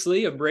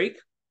 obviously, of break.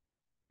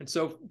 And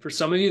so for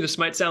some of you, this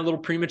might sound a little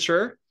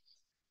premature,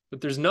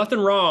 but there's nothing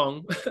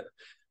wrong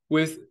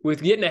with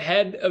getting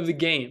ahead of the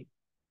game,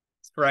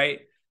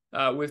 right?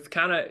 With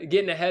kind of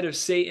getting ahead of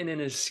Satan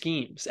and his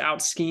schemes,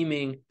 out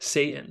scheming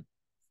Satan.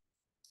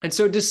 And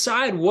so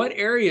decide what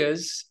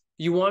areas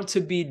you want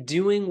to be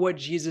doing what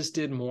Jesus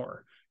did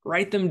more.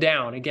 Write them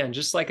down. Again,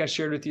 just like I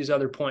shared with these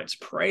other points,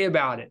 pray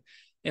about it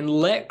and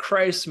let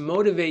Christ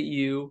motivate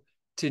you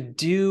to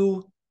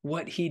do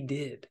what he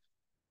did.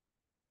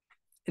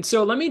 And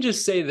so let me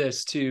just say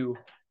this too,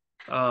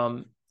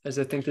 as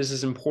I think this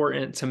is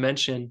important to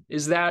mention,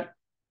 is that,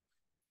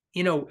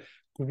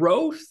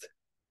 growth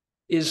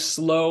is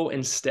slow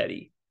and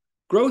steady.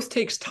 Growth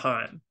takes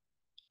time,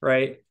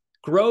 right?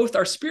 Growth,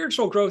 our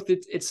spiritual growth,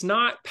 it's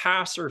not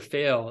pass or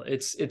fail.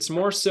 It's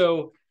more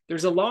so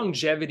there's a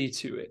longevity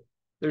to it.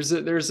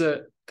 There's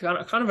a kind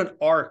of an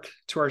arc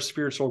to our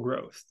spiritual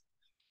growth.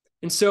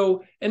 And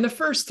so in the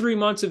first 3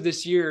 months of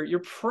this year, you're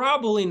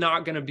probably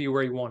not going to be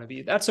where you want to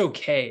be. That's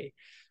okay.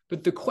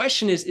 But the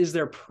question is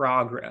there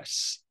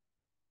progress,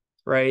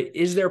 right?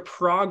 Is there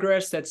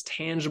progress that's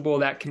tangible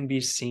that can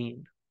be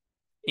seen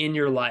in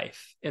your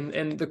life?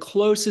 And the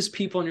closest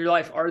people in your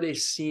life, are they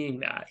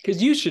seeing that?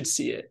 Because you should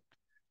see it,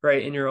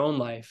 right, in your own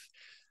life.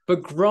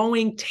 But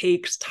growing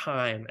takes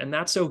time, and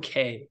that's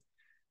okay.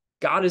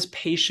 God is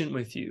patient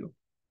with you,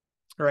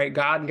 right?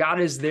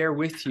 God is there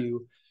with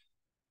you.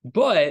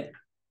 But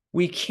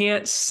we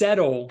can't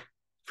settle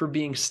for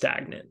being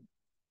stagnant,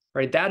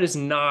 right? That is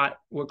not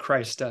what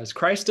Christ does.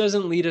 Christ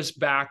doesn't lead us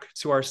back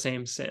to our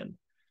same sin.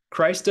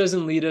 Christ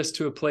doesn't lead us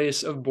to a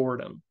place of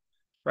boredom,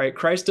 right?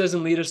 Christ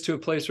doesn't lead us to a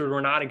place where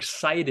we're not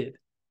excited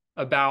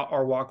about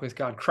our walk with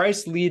God.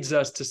 Christ leads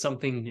us to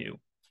something new.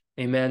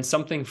 Amen.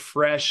 Something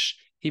fresh.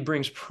 He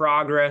brings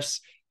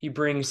progress. He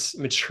brings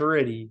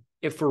maturity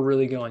if we're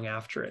really going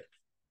after it.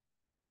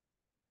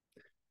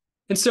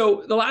 And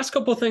so the last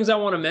couple of things I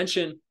want to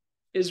mention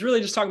is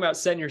really just talking about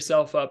setting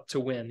yourself up to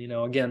win.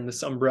 Again,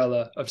 this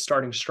umbrella of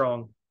starting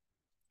strong.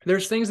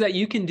 There's things that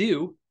you can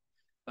do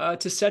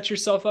to set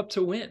yourself up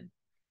to win.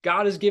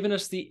 God has given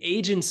us the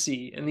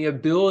agency and the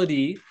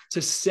ability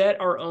to set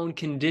our own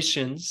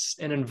conditions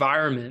and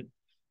environment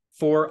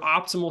for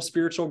optimal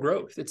spiritual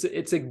growth.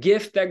 It's a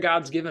gift that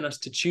God's given us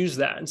to choose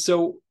that. And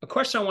so a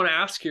question I want to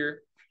ask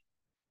here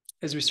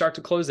as we start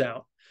to close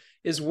out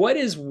is, what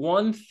is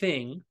one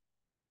thing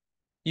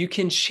you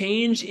can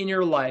change in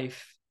your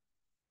life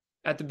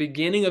at the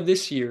beginning of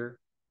this year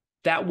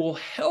that will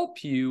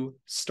help you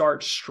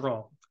start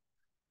strong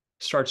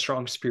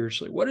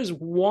spiritually? What is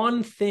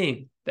one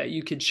thing that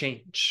you could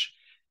change?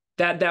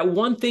 That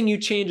one thing you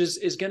change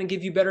is going to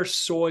give you better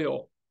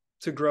soil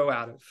to grow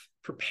out of,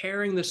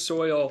 preparing the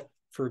soil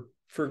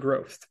for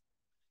growth.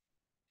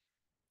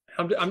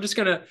 I'm just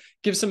going to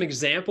give some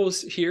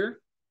examples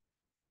here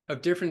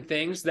of different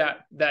things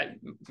that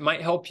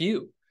might help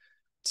you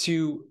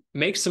to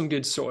make some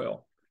good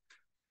soil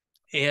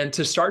and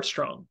to start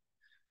strong.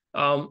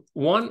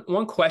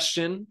 One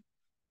question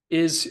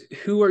is,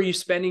 who are you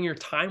spending your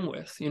time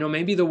with?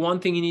 Maybe the one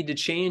thing you need to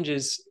change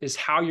is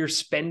how you're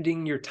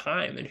spending your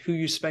time and who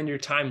you spend your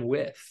time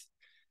with.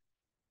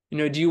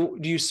 Do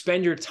you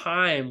spend your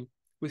time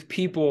with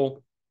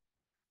people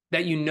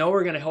that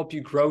are going to help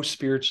you grow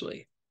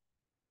spiritually?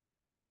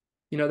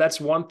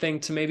 That's one thing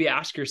to maybe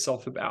ask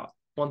yourself about,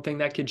 one thing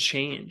that could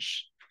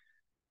change.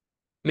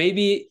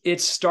 Maybe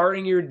it's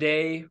starting your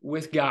day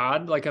with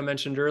God, like I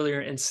mentioned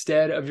earlier,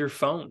 instead of your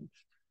phone.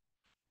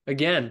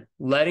 Again,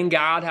 letting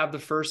God have the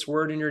first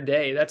word in your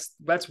day.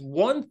 That's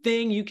one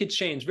thing you could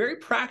change very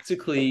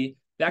practically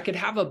that could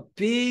have a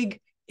big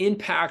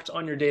impact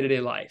on your day-to-day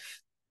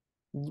life.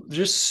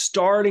 Just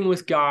starting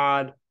with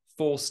God,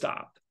 full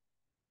stop.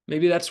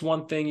 Maybe that's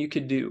one thing you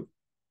could do.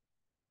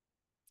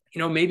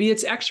 Maybe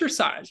it's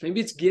exercise. Maybe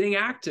it's getting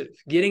active,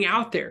 getting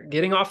out there,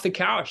 getting off the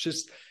couch,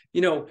 just,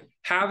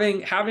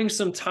 having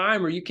some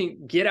time where you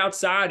can get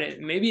outside.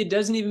 And maybe it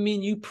doesn't even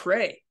mean you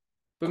pray,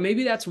 but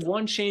maybe that's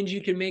one change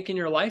you can make in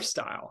your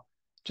lifestyle.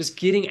 Just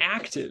getting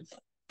active.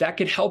 That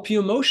could help you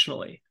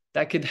emotionally.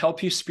 That could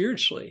help you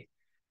spiritually.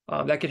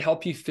 That could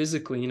help you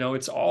physically.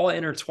 It's all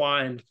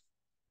intertwined.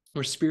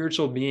 We're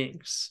spiritual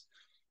beings.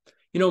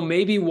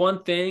 Maybe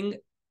one thing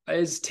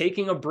is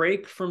taking a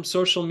break from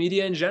social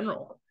media in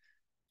general,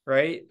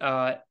 right?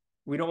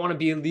 We don't want to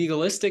be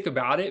legalistic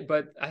about it,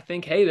 but I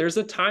think, hey, there's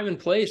a time and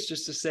place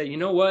just to say, you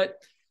know what?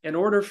 In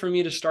order for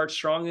me to start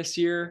strong this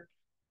year,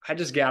 I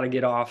just got to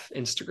get off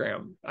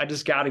Instagram. I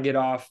just got to get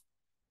off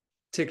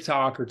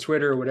TikTok or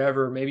Twitter or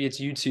whatever. Maybe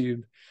it's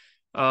YouTube.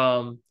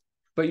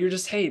 But you're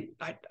just, hey,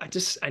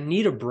 I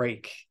need a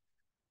break.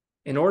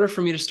 In order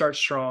for me to start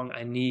strong,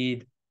 I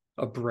need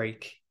a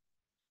break.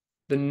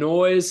 The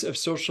noise of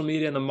social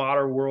media in the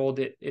modern world,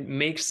 it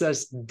makes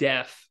us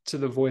deaf to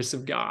the voice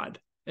of God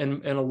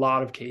in a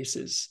lot of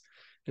cases.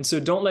 And so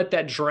don't let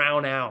that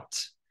drown out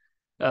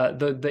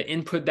the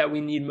input that we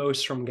need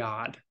most from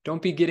God.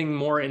 Don't be getting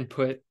more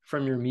input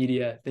from your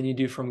media than you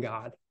do from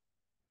God.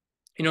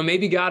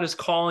 Maybe God is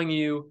calling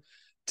you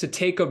to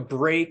take a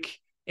break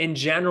in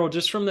general,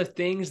 just from the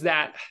things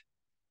that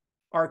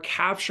are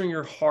capturing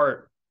your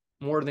heart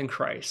more than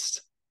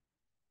Christ.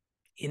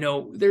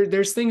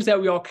 There's things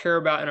that we all care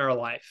about in our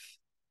life.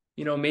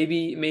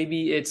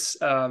 Maybe it's,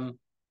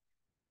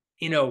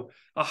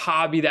 a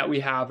hobby that we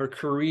have, or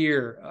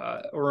career,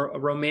 or a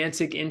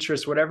romantic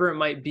interest, whatever it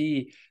might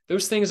be.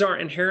 Those things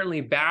aren't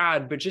inherently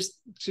bad, but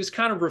just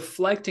kind of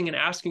reflecting and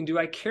asking, do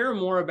I care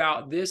more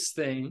about this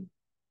thing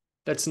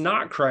that's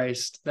not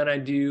Christ than I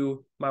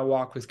do my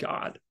walk with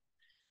God?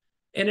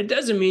 And it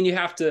doesn't mean you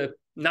have to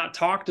not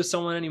talk to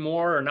someone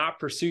anymore or not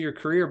pursue your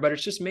career, but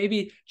it's just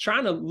maybe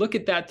trying to look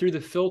at that through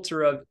the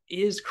filter of,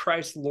 is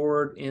Christ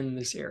Lord in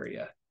this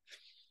area?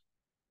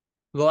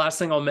 The last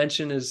thing I'll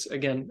mention is,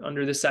 again,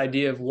 under this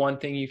idea of one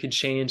thing you could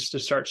change to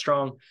start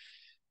strong.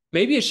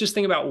 Maybe it's just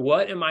thinking about,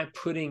 what am I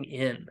putting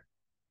in?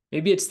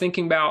 Maybe it's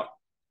thinking about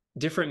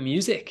different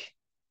music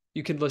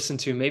you could listen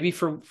to. Maybe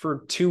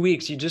for 2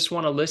 weeks, you just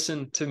want to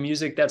listen to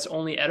music that's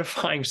only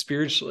edifying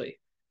spiritually.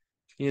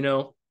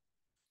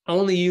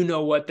 Only you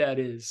know what that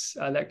is.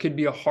 That could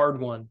be a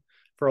hard one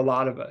for a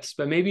lot of us.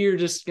 But maybe you're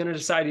just going to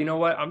decide, you know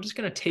what? I'm just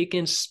going to take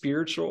in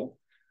spiritual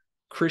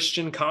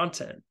Christian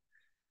content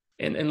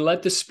and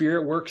let the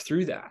Spirit work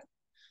through that.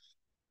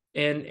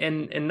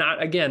 And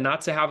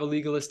not to have a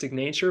legalistic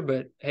nature,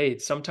 but hey,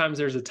 sometimes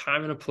there's a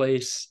time and a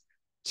place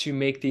to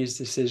make these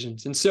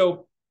decisions. And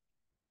so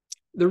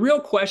the real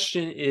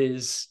question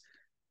is,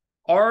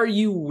 are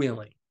you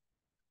willing?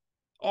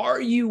 Are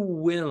you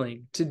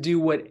willing to do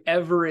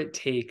whatever it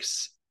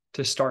takes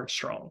to start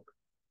strong?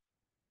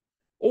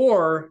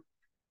 Or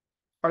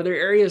are there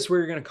areas where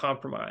you're going to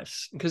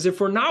compromise? Because if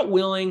we're not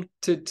willing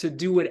to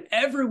do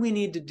whatever we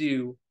need to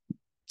do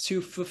to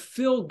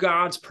fulfill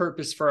God's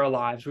purpose for our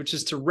lives, which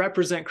is to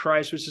represent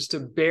Christ, which is to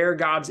bear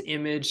God's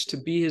image, to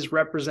be his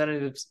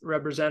representatives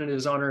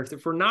on earth,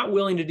 if we're not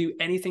willing to do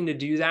anything to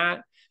do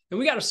that, then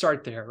we got to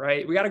start there,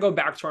 right? We got to go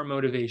back to our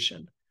motivation.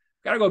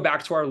 We got to go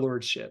back to our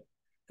lordship.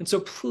 And so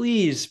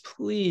please,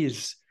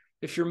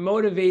 if your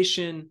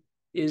motivation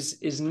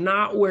is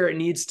not where it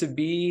needs to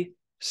be,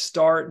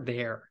 start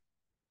there.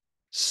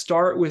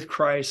 Start with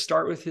Christ,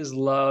 start with his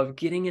love,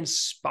 getting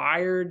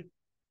inspired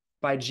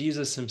by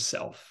Jesus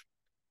himself.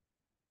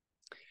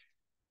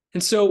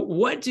 And so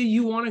what do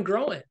you want to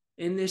grow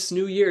in this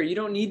new year? You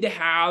don't need to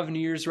have New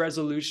Year's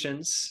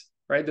resolutions,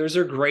 right? Those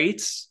are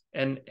great.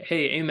 And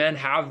hey, amen,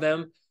 have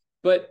them.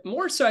 But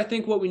more so, I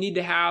think what we need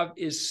to have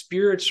is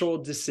spiritual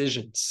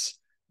decisions.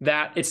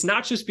 That it's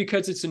not just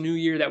because it's a new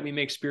year that we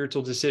make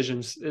spiritual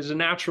decisions. There's a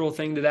natural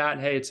thing to that.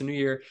 And hey, it's a new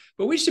year,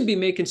 but we should be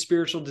making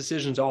spiritual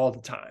decisions all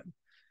the time.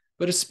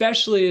 But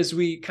especially as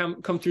we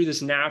come through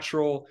this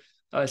natural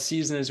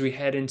season, as we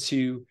head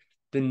into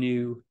the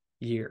new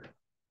year.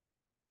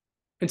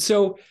 And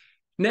so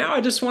now I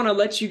just want to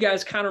let you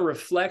guys kind of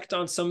reflect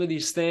on some of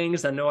these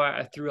things. I know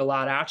I threw a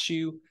lot at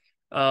you,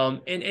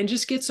 and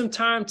just get some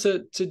time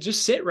to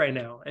just sit right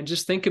now and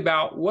just think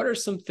about, what are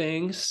some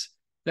things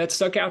that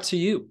stuck out to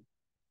you?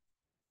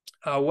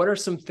 What are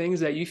some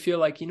things that you feel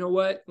like, you know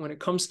what, when it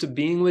comes to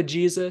being with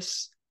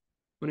Jesus,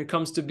 when it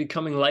comes to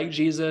becoming like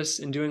Jesus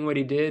and doing what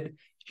he did,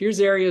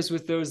 here's areas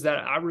with those that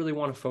I really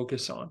want to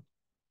focus on.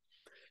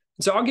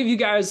 So I'll give you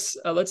guys,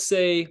 let's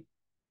say,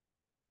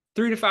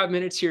 3 to 5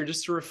 minutes here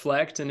just to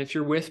reflect. And if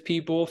you're with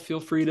people,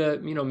 feel free to,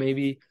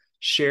 maybe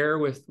share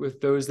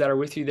with those that are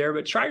with you there,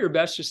 but try your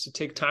best just to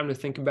take time to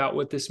think about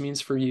what this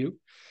means for you.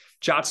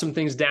 Jot some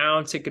things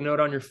down, take a note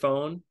on your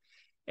phone.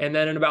 And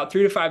then in about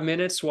 3 to 5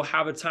 minutes, we'll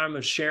have a time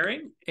of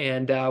sharing,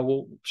 and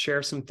we'll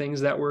share some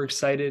things that we're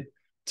excited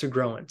to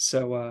grow in.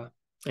 So,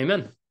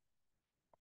 amen.